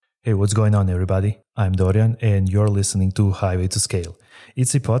Hey, what's going on, everybody? I'm Dorian, and you're listening to Highway to Scale.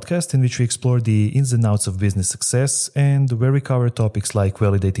 It's a podcast in which we explore the ins and outs of business success and where we cover topics like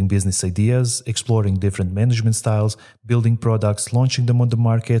validating business ideas, exploring different management styles, building products, launching them on the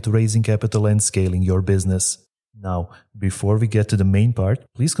market, raising capital, and scaling your business. Now, before we get to the main part,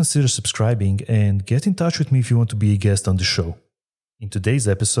 please consider subscribing and get in touch with me if you want to be a guest on the show. In today's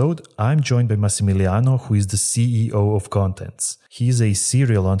episode, I'm joined by Massimiliano, who is the CEO of Contents. He is a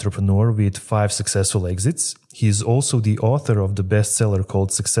serial entrepreneur with 5 successful exits. He is also the author of the bestseller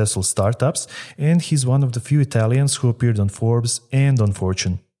called Successful Startups, and he's one of the few Italians who appeared on Forbes and on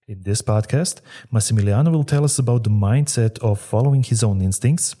Fortune. In this podcast, Massimiliano will tell us about the mindset of following his own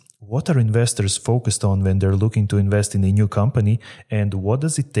instincts, what are investors focused on when they're looking to invest in a new company, and what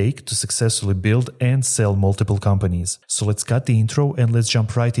does it take to successfully build and sell multiple companies. So let's cut the intro and let's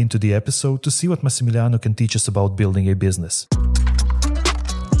jump right into the episode to see what Massimiliano can teach us about building a business.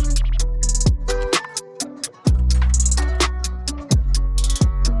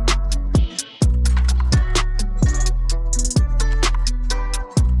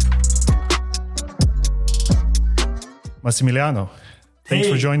 Massimiliano, thanks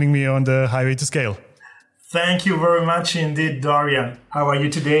for joining me on the Highway to Scale. Thank you very much indeed, Dorian. How are you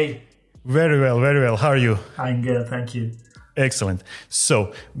today? Very well. How are you? I'm good, thank you. Excellent.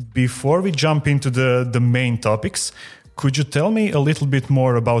 So, before we jump into the main topics, could you tell me a little bit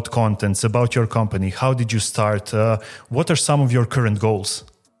more about Contents, about your company? How did you start? What are some of your current goals?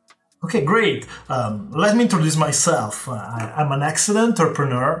 Okay, great. Let me introduce myself. I'm an excellent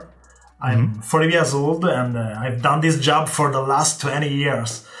entrepreneur. I'm 40 years old and I've done this job for the last 20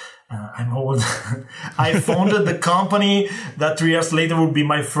 years. I'm old. I founded the company that 3 years later would be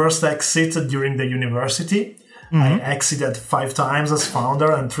my first exit during the university. I exited 5 times as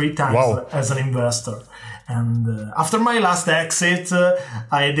founder and 3 times as an investor. And after my last exit,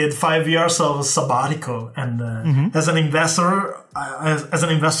 I did 5 years of sabbatical and as an investor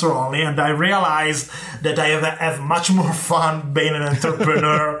only. And I realized that I have much more fun being an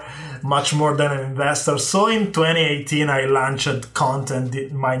entrepreneur, much more than an investor. So in 2018, I launched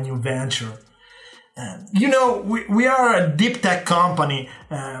Content, my new venture. We are a deep tech company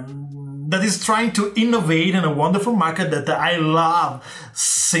that is trying to innovate in a wonderful market that I love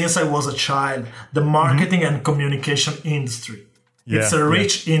since I was a child, the marketing and communication industry. It's a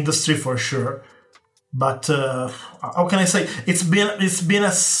rich industry for sure. But how can I say? It's been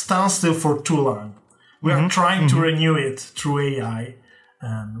a standstill for too long. We are trying to renew it through AI.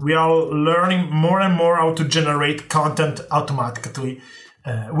 We are learning more and more how to generate content automatically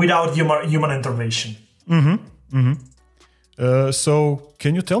without human intervention. So,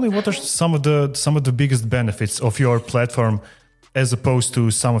 can you tell me what are some of the biggest benefits of your platform as opposed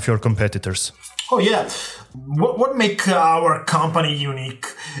to some of your competitors? Oh yeah, what makes our company unique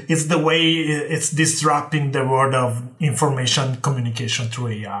is the way it's disrupting the world of information communication through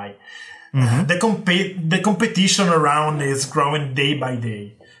AI. The competition around is growing day by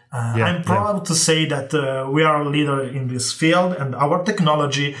day. I'm proud to say that we are a leader in this field and our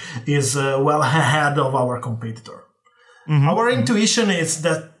technology is well ahead of our competitor. Our intuition is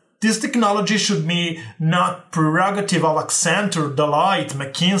that this technology should be not prerogative of Accenture, Deloitte,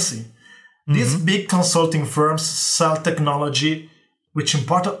 McKinsey. These big consulting firms sell technology, which in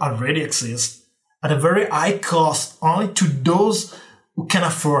part already exists, at a very high cost only to those who can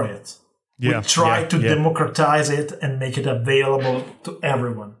afford it. We try to democratize it and make it available to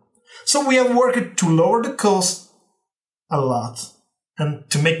everyone. So we have worked to lower the cost a lot and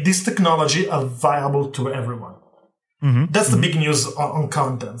to make this technology available to everyone. That's the big news on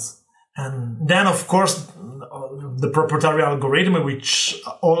Contents. And then, of course, the proprietary algorithm, which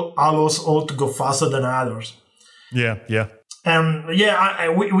allows all to go faster than others. And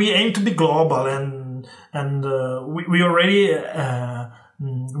we aim to be global, and we already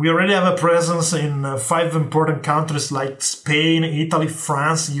have a presence in 5 important countries like Spain, Italy,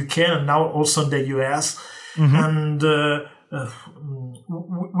 France, UK, and now also in the US. And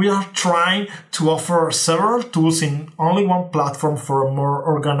we are trying to offer several tools in only one platform for a more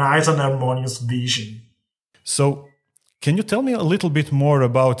organized and harmonious vision. So, can you tell me a little bit more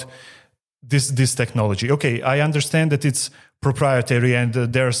about this technology? Okay, I understand that it's proprietary and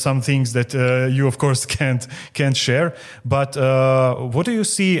there are some things that you of course can't share, but what do you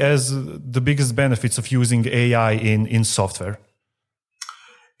see as the biggest benefits of using AI in software?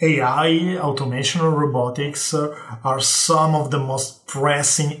 AI, automation, and robotics are some of the most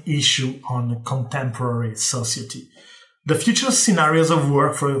pressing issues on contemporary society. The future scenarios of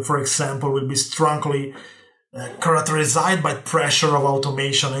work, for example, will be strongly characterized by pressure of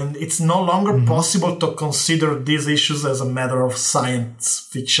automation, and it's no longer possible to consider these issues as a matter of science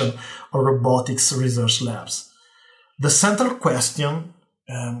fiction or robotics research labs. The central question,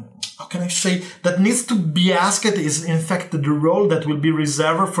 that needs to be asked is in fact the role that will be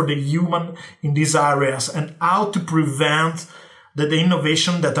reserved for the human in these areas, and how to prevent that the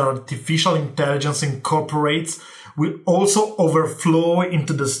innovation that artificial intelligence incorporates will also overflow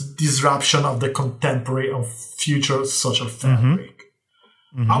into the disruption of the contemporary and future social fabric.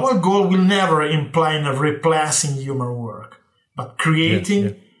 Our goal will never imply replacing human work, but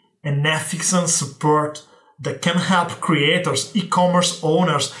creating an efficient support that can help creators, e-commerce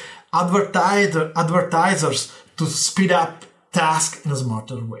owners, advertisers to speed up tasks in a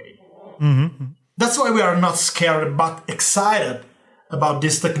smarter way. That's why we are not scared but excited about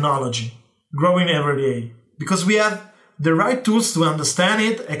this technology growing every day, because we have the right tools to understand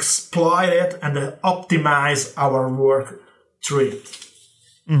it, exploit it, and optimize our work through it.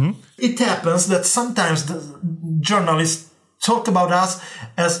 It happens that sometimes the journalists talk about us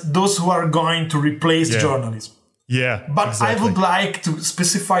as those who are going to replace journalism. But exactly. I would like to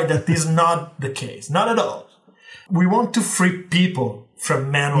specify that this is not the case. Not at all. We want to free people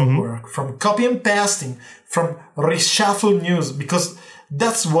from manual work, from copy and pasting, from reshuffle news, because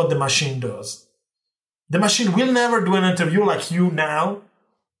that's what the machine does. The machine will never do an interview like you now,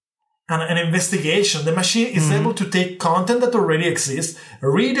 and an investigation. The machine is able to take content that already exists,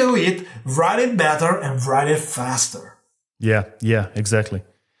 redo it, write it better, and write it faster. Yeah, exactly.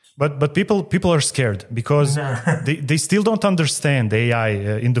 But people are scared because they still don't understand AI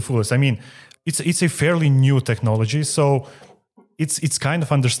in the fullest. I mean, it's a fairly new technology, so it's kind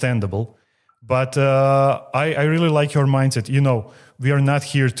of understandable. But I really like your mindset. We are not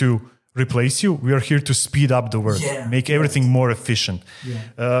here to replace you. We are here to speed up the work, make everything more efficient.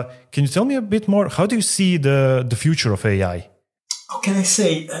 Can you tell me a bit more? How do you see the future of AI? How can I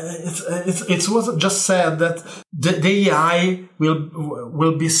say? It was just said that the AI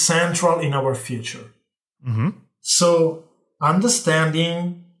will be central in our future. So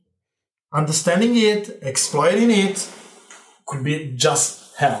understanding it, exploiting it, could be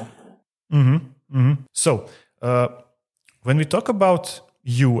just help. So when we talk about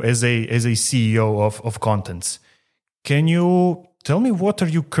you as a CEO of Contents, can you tell me what are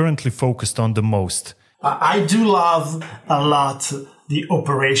you currently focused on the most? I do love a lot the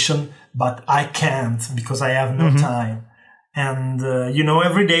operation, but I can't because I have no time. And,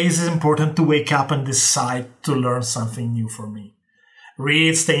 every day is important to wake up and decide to learn something new for me.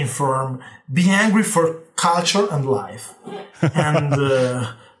 Read, stay informed, be angry for culture and life. And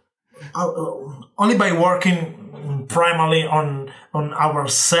only by working primarily on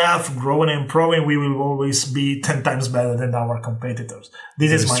ourselves, growing and improving, we will always be 10 times better than our competitors.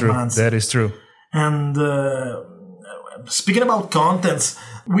 This is my mindset. That is true. And speaking about Contents,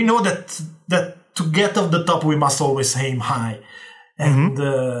 we know that to get off the top, we must always aim high. And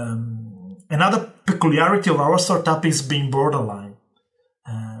another peculiarity of our startup is being borderline.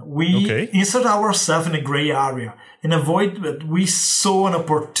 We insert ourselves in a gray area and avoid that we saw an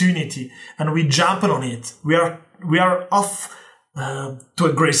opportunity and we jump on it. We are off to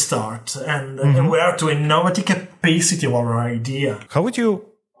a great start, and we are to innovative capacity of our idea. How would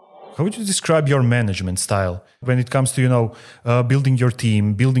you describe your management style when it comes to building your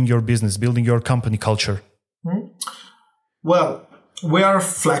team, building your business, building your company culture? Well, we are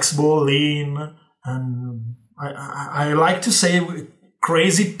flexible, lean, and I like to say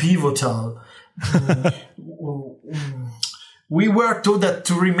crazy pivotal. We were told that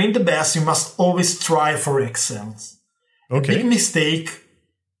to remain the best, you must always strive for excellence. A big mistake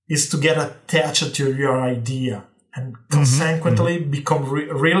is to get attached to your idea and consequently become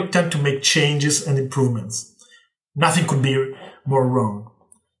reluctant to make changes and improvements. Nothing could be more wrong.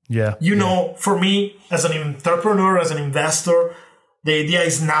 For me, as an entrepreneur, as an investor, the idea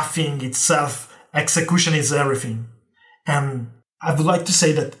is nothing itself. Execution is everything. And I would like to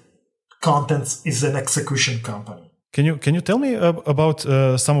say that Contents is an execution company. Can you tell me about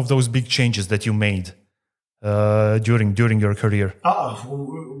some of those big changes that you made during your career?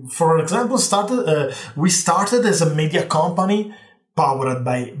 For example, we started as a media company powered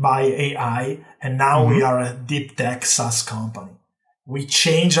by AI, and now we are a deep tech SaaS company. We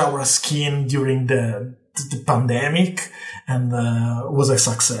changed our skin during the pandemic, and was a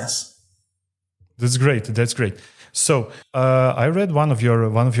success. That's great. So I read one of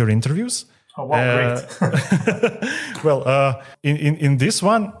your interviews. Oh wow! Great. Well, in this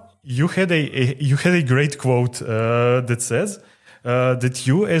one, you had a great quote that says that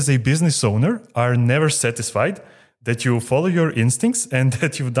you, as a business owner, are never satisfied, that you follow your instincts and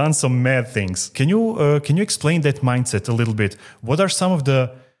that you've done some mad things. Can you explain that mindset a little bit? What are some of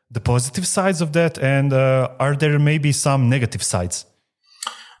the positive sides of that, and are there maybe some negative sides?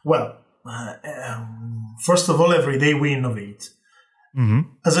 Well, first of all, every day we innovate.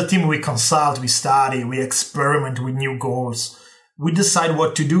 As a team, we consult, we study, we experiment with new goals. We decide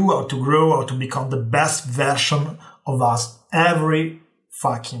what to do, how to grow, how to become the best version of us every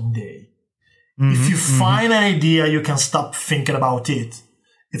fucking day. If you find an idea, you can stop thinking about it.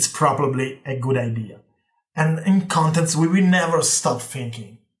 It's probably a good idea. And in contents, we will never stop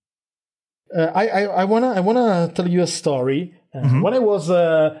thinking. I wanna tell you a story. When I was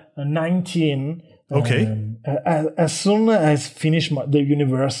 19, as soon as I finished the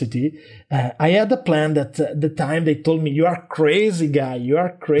university, I had a plan that at the time they told me, "You are crazy, guy. You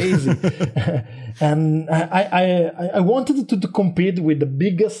are crazy." And I wanted to compete with the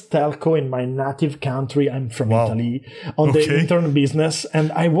biggest telco in my native country. I'm from Italy, on the internet business,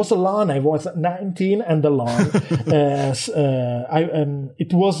 and I was alone. I was 19 and alone.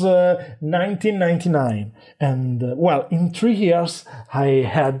 It was 1999, and in 3 years I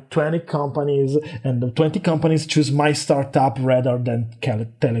had 20 companies, and the 20 companies choose my startup rather than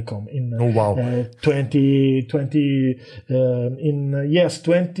telecom. In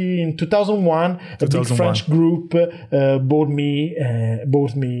 2001. A big French group bought me,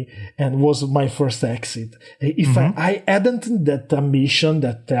 and was my first exit. If I hadn't that ambition,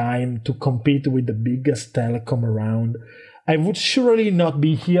 that time to compete with the biggest telecom around, I would surely not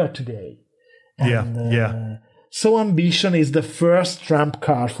be here today. So ambition is the first trump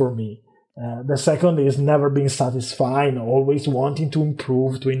card for me. The second is never being satisfied, always wanting to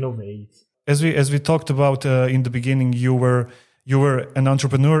improve, to innovate. As we talked about in the beginning, you were an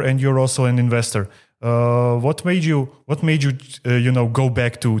entrepreneur and you're also an investor. What made you go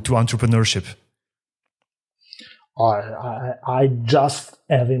back to entrepreneurship? I just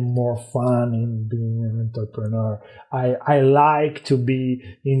having more fun in being an entrepreneur. I like to be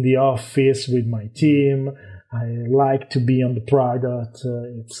in the office with my team. I like to be on the product.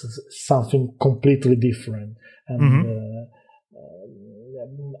 It's something completely different. And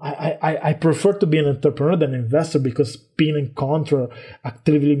I prefer to be an entrepreneur than an investor, because being in control,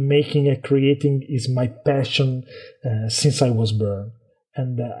 actively making and creating is my passion since I was born.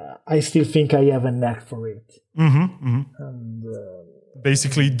 And I still think I have a knack for it. And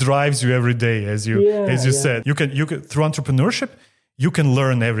basically drives you every day, as you said. You can through entrepreneurship, you can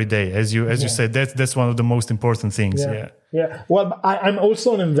learn every day, as you said. That's one of the most important things. Yeah. Well, I'm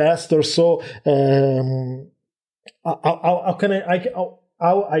also an investor, so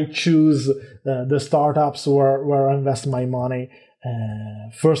how I choose the startups where I invest my money.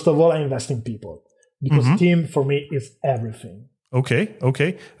 First of all, I invest in people, because team for me is everything. Okay.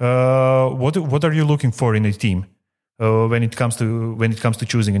 What are you looking for in a team when it comes to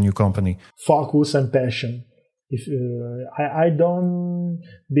choosing a new company? Focus and passion. If I don't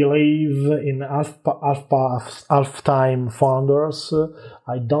believe in half-time founders.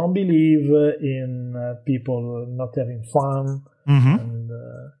 I don't believe in people not having fun. And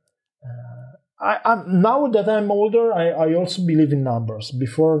now that I'm older, I also believe in numbers.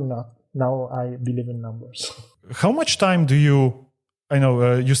 Before, not. Now I believe in numbers. How much time do you? I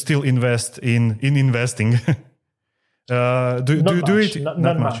know you still invest in investing.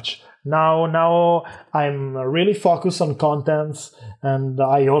 Not much. Now I'm really focused on contents, and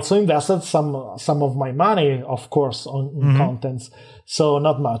I also invested some of my money, of course, on contents. So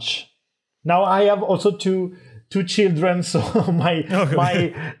not much. Now I have also two children, so my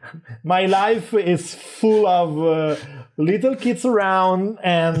life is full of little kids around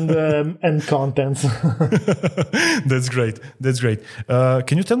and contents. That's great.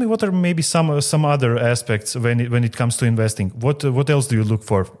 Can you tell me what are maybe some other aspects when it comes to investing? What else do you look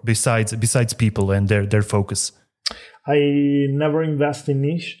for besides people and their focus? I never invest in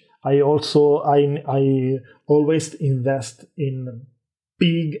niche. I always invest in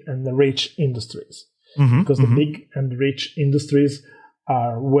big and rich industries. Because the big and rich industries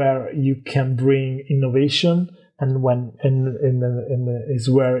are where you can bring innovation, and is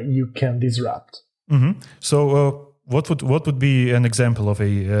where you can disrupt. So, what would be an example of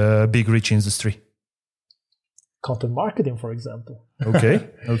a big rich industry? Content marketing, for example.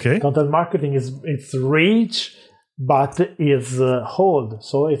 Okay. Content marketing it's rich, but it's old,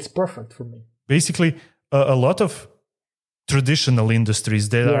 so it's perfect for me. Basically, a lot of traditional industries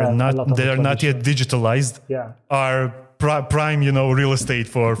that are not yet digitalized are prime real estate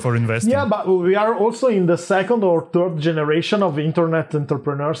for investing. Yeah, but we are also in the second or third generation of internet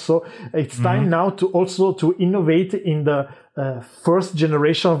entrepreneurs, so it's time now to innovate in the first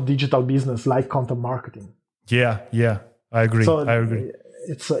generation of digital business, like content marketing. Yeah, I agree. So I agree.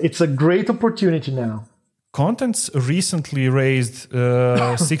 It's a great opportunity now. Contents recently raised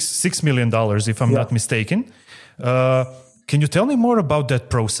 $6 million, if I'm not mistaken. Can you tell me more about that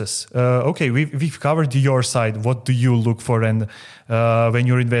process? Okay, we've covered your side. What do you look for and when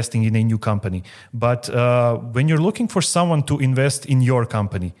you're investing in a new company? But when you're looking for someone to invest in your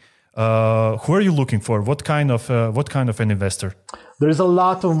company, who are you looking for? What kind of an investor? There is a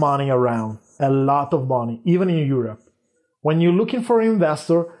lot of money around, a lot of money, even in Europe. When you're looking for an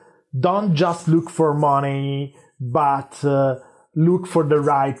investor, don't just look for money, but look for the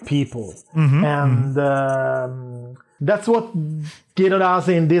right people. And that's what guided us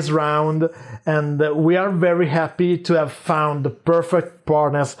in this round. And we are very happy to have found the perfect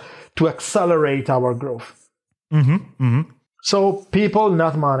partners to accelerate our growth. So people,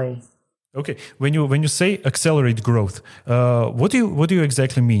 not money. Okay. When you say accelerate growth, what do you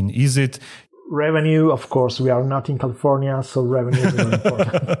exactly mean? Is it revenue? Of course, we are not in California, so revenue is very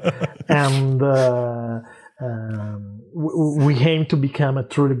important. And we aim to become a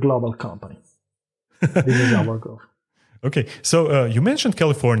truly global company. This is our goal. Okay, so you mentioned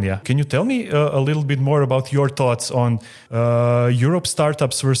California. Can you tell me a little bit more about your thoughts on Europe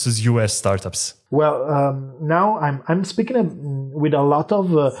startups versus US startups? Well, now I'm speaking with a lot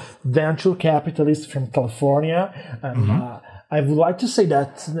of venture capitalists from California, and I would like to say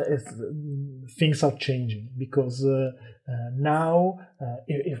that things are changing because now,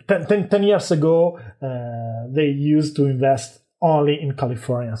 10 years ago, they used to invest only in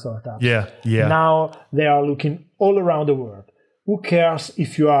California startups. Yeah. Now they are looking all around the world. Who cares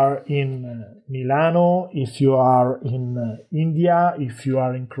if you are in Milano, if you are in India, if you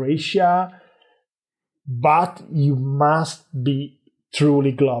are in Croatia, but you must be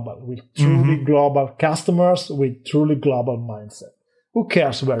truly global, with truly global customers, with truly global mindset. Who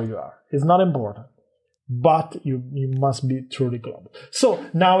cares where you are? It's not important, but you must be truly global. So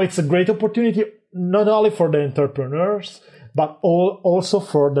now it's a great opportunity, not only for the entrepreneurs, but also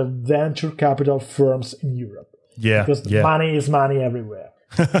for the venture capital firms in Europe. Yeah, because money is money everywhere.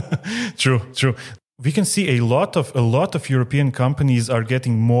 True. We can see a lot of European companies are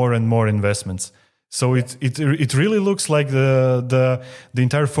getting more and more investments. So it really looks like the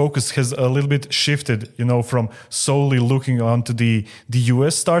entire focus has a little bit shifted, from solely looking onto the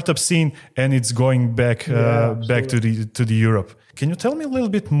US startup scene, and it's going back to the Europe. Can you tell me a little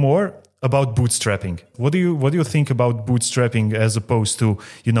bit more about bootstrapping? What do you think about bootstrapping as opposed to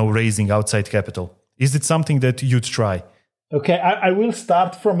raising outside capital? Is it something that you'd try? Okay, I will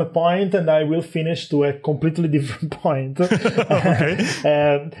start from a point and I will finish to a completely different point. Okay.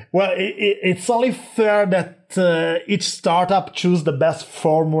 Well, it's only fair that each startup choose the best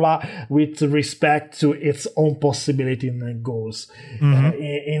formula with respect to its own possibility and goals.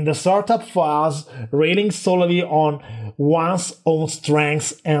 In the startup phase, relying solely on one's own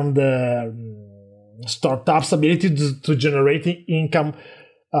strengths and startup's ability to generate income,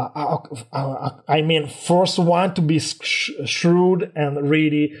 first one to be shrewd and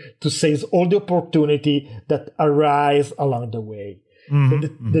ready to seize all the opportunity that arise along the way.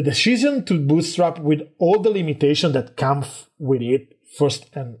 The decision to bootstrap with all the limitations that come with it, first,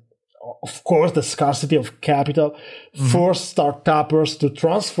 and of course the scarcity of capital, force startups to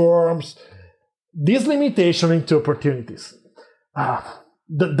transform this limitation into opportunities.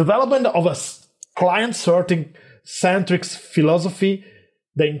 The development of a client-centric philosophy,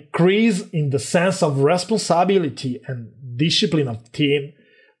 the increase in the sense of responsibility and discipline of team,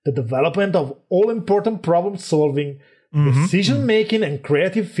 the development of all important problem solving, decision making and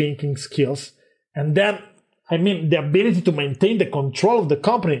creative thinking skills, and then the ability to maintain the control of the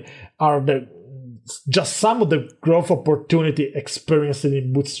company are just some of the growth opportunity experienced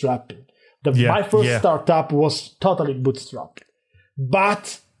in bootstrapping. My first startup was totally bootstrapped,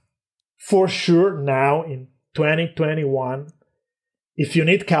 but for sure now in 2021. If you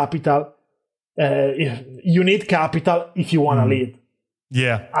need capital, you need capital if you want to lead.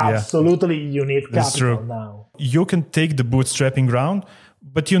 Yeah, absolutely, you need capital now. You can take the bootstrapping round,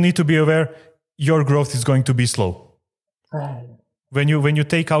 but you need to be aware your growth is going to be slow. When you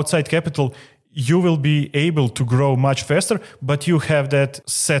take outside capital, you will be able to grow much faster, but you have that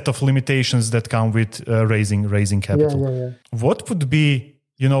set of limitations that come with raising capital. What would be,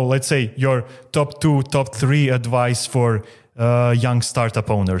 let's say, your top 2, top 3 advice for young startup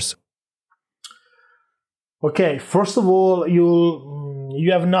owners? Okay, first of all,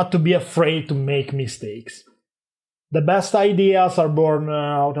 you have not to be afraid to make mistakes. The best ideas are born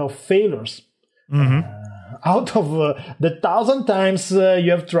out of failures. out of the 1,000 times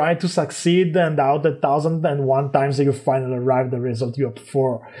you have tried to succeed, and out of 1,001 times you finally arrive at the result you opt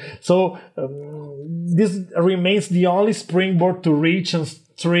for. So this remains the only springboard to reach and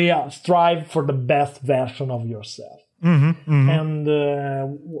strive for the best version of yourself. And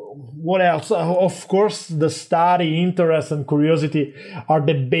what else? Of course, the study, interest, and curiosity are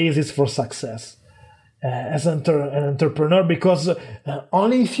the basis for success as an entrepreneur, because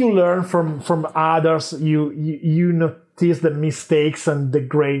only if you learn from others, you notice the mistakes and the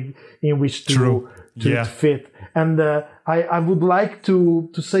grade in which to fit. And I would like to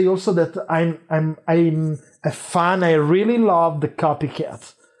say also that I'm a fan. I really love the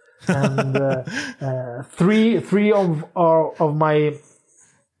copycat. And three of my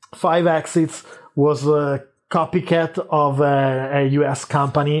 5 exits was a copycat of a US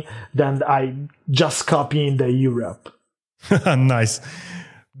company that I just copy in the Europe. Nice.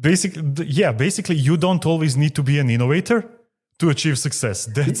 Basically, you don't always need to be an innovator to achieve success.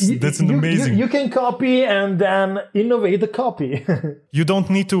 That's an amazing. You can copy and then innovate the copy. You don't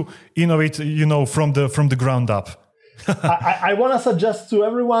need to innovate, from the ground up. I want to suggest to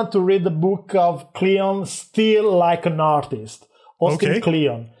everyone to read the book of Kleon, Still Like an Artist. Austin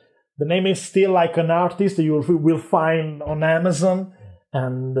Kleon. The name is Still Like an Artist. You will find on Amazon,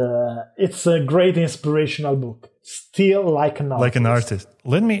 and it's a great inspirational book. Still Like an Artist. Like an artist.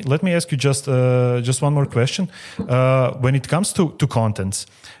 Let me ask you just one more question. When it comes to contents,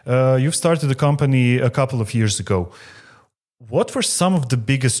 you've started the company a couple of years ago. What were some of the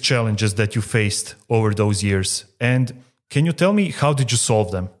biggest challenges that you faced over those years? And can you tell me, how did you solve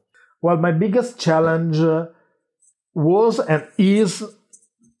them? Well, my biggest challenge was and is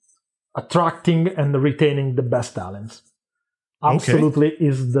attracting and retaining the best talents. Absolutely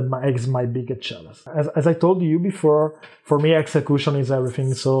is my biggest challenge. As I told you before, for me, execution is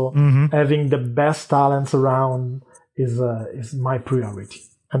everything. So having the best talents around is my priority.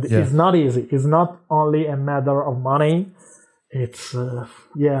 And it's not easy. It's not only a matter of money. It's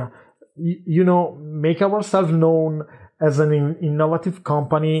make ourselves known as an innovative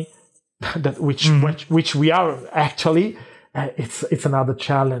company which we are actually. It's another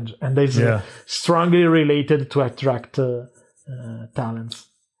challenge, and it's strongly related to attract talents.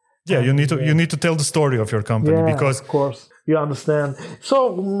 You need to tell the story of your company, because of course you understand.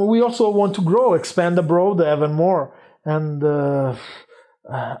 So we also want to grow, expand abroad even more, and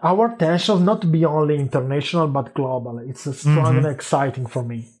our attention is not to be only international but global. It's strong and exciting for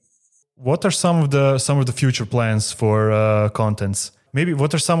me. What are some of the future plans for contents? Maybe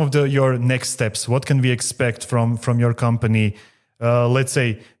what are some of your next steps? What can we expect from your company? Let's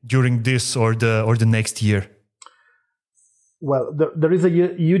say during this or the next year. Well, there is a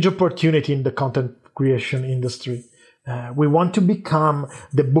huge opportunity in the content creation industry. We want to become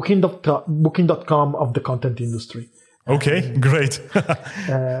the booking.com of the content industry. Okay, great.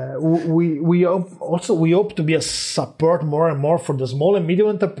 We hope to be a support more and more for the small and medium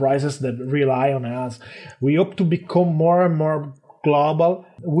enterprises that rely on us. We hope to become more and more global.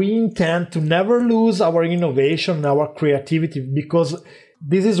 We intend to never lose our innovation, our creativity, because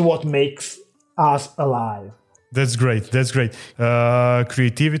this is what makes us alive. That's great.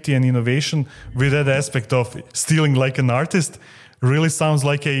 Creativity and innovation with that aspect of stealing like an artist really sounds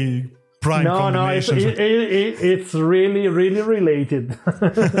like a prime combination. No, it's really, really related.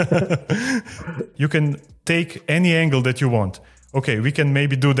 You can take any angle that you want. Okay, we can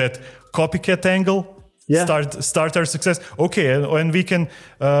maybe do that copycat angle. Start our success. Okay, and we can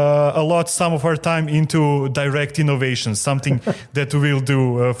allot some of our time into direct innovation, something that we'll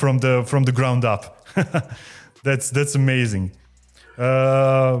do from the ground up. That's amazing.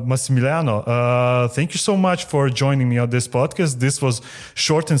 Massimiliano, thank you so much for joining me on this podcast. This was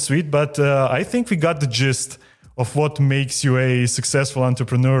short and sweet, but I think we got the gist of what makes you a successful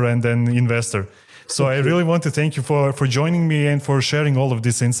entrepreneur and an investor. So I really want to thank you for joining me and for sharing all of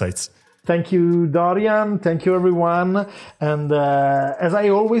these insights. Thank you, Dorian. Thank you, everyone. And as I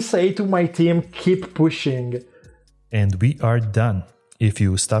always say to my team, keep pushing. And we are done. If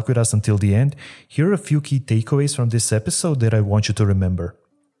you stuck with us until the end, here are a few key takeaways from this episode that I want you to remember.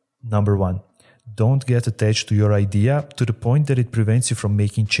 Number 1, don't get attached to your idea to the point that it prevents you from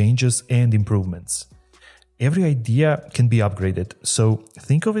making changes and improvements. Every idea can be upgraded, so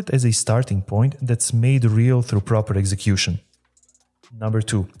think of it as a starting point that's made real through proper execution. Number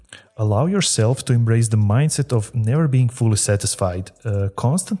 2, allow yourself to embrace the mindset of never being fully satisfied.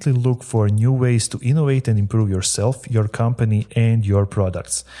 Constantly look for new ways to innovate and improve yourself, your company, and your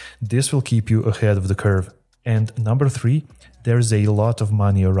products. This will keep you ahead of the curve. And number 3, there's a lot of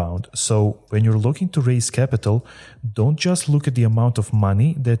money around. So when you're looking to raise capital, don't just look at the amount of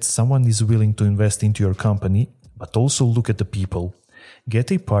money that someone is willing to invest into your company, but also look at the people.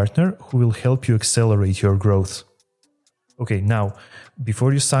 Get a partner who will help you accelerate your growth. Okay, now,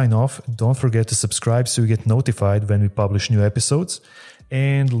 before you sign off, don't forget to subscribe so you get notified when we publish new episodes.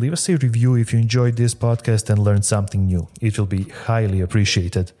 And leave us a review if you enjoyed this podcast and learned something new. It will be highly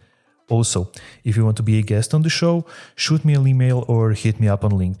appreciated. Also, if you want to be a guest on the show, shoot me an email or hit me up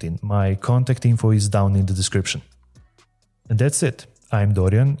on LinkedIn. My contact info is down in the description. And that's it. I'm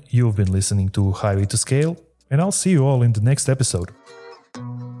Dorian. You've been listening to Highway to Scale, and I'll see you all in the next episode.